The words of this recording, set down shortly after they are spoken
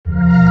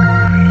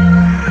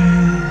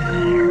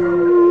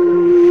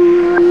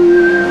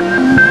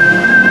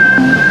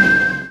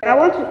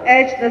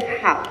this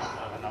house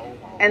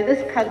and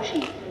this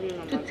country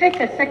to take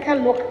a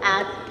second look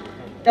at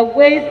the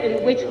ways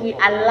in which we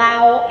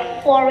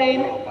allow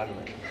foreign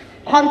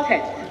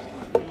content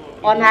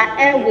on our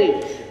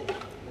airways.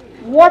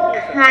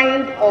 What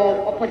kind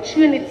of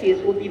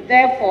opportunities will be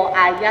there for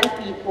our young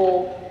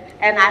people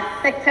and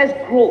our sector's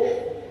growth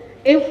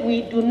if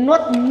we do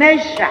not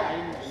measure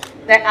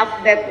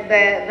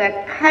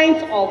the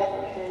kinds of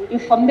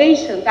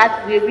information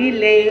that we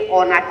relay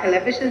on our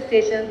television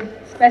stations,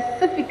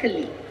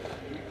 specifically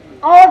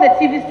all the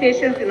TV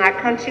stations in our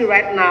country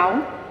right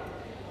now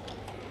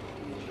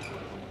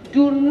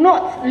do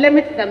not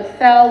limit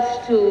themselves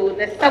to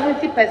the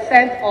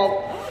 70% of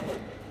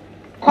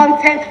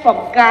content from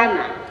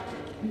Ghana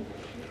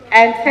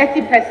and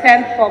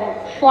 30% from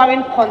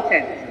foreign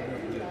content.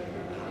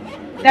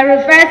 The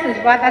reverse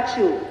is rather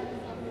true.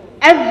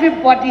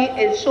 Everybody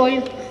is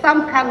showing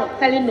some kind of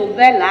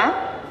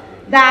telenovela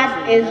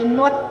that is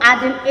not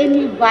adding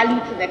any value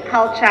to the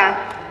culture,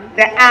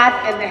 the art,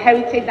 and the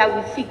heritage that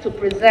we seek to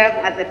preserve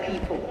as a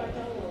people.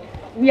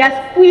 We are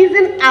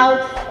squeezing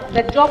out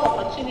the job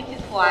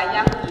opportunities for our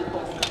young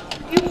people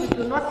if we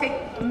do not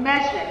take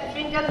measures,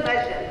 stringent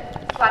measures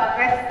to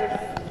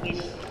address this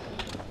issue.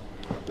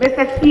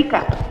 Mr.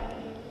 Speaker,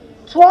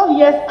 12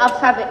 years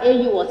after the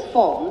AU was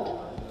formed,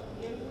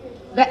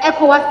 the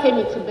ECOWAS came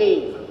into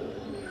being,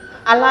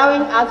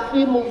 allowing us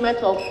free movement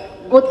of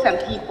goods and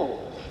people.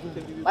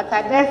 But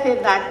I dare say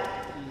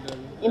that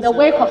in the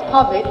wake of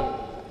COVID,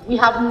 we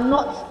have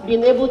not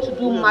been able to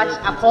do much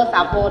across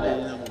our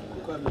borders.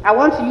 I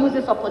want to use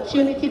this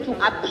opportunity to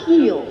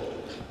appeal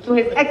to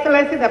His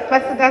Excellency the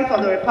President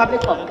of the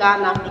Republic of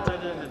Ghana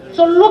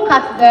to look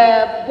at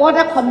the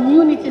border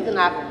communities in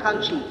our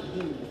country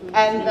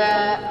and the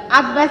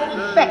adverse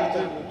effect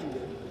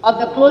of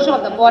the closure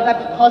of the border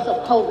because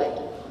of COVID.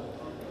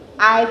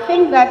 I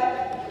think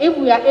that if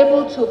we are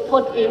able to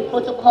put in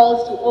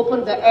protocols to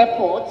open the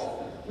airports,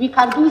 we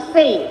can do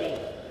same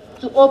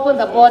to open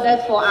the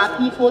borders for our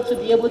people to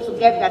be able to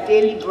get their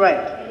daily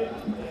bread.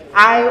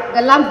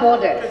 The land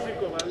borders,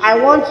 I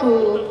want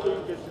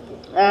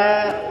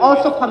to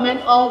also commend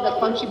all the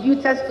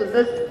contributors to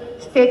this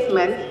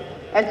statement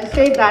and to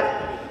say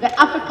that the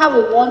Africa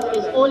we want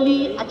is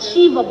only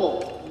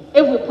achievable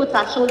if we put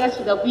our shoulders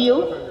to the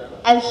wheel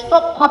and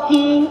stop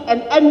copying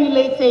and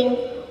emulating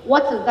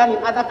what is done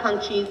in other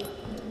countries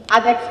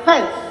at the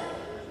expense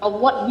of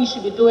what we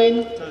should be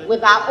doing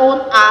with our own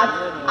art,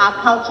 our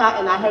culture,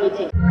 and our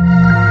heritage.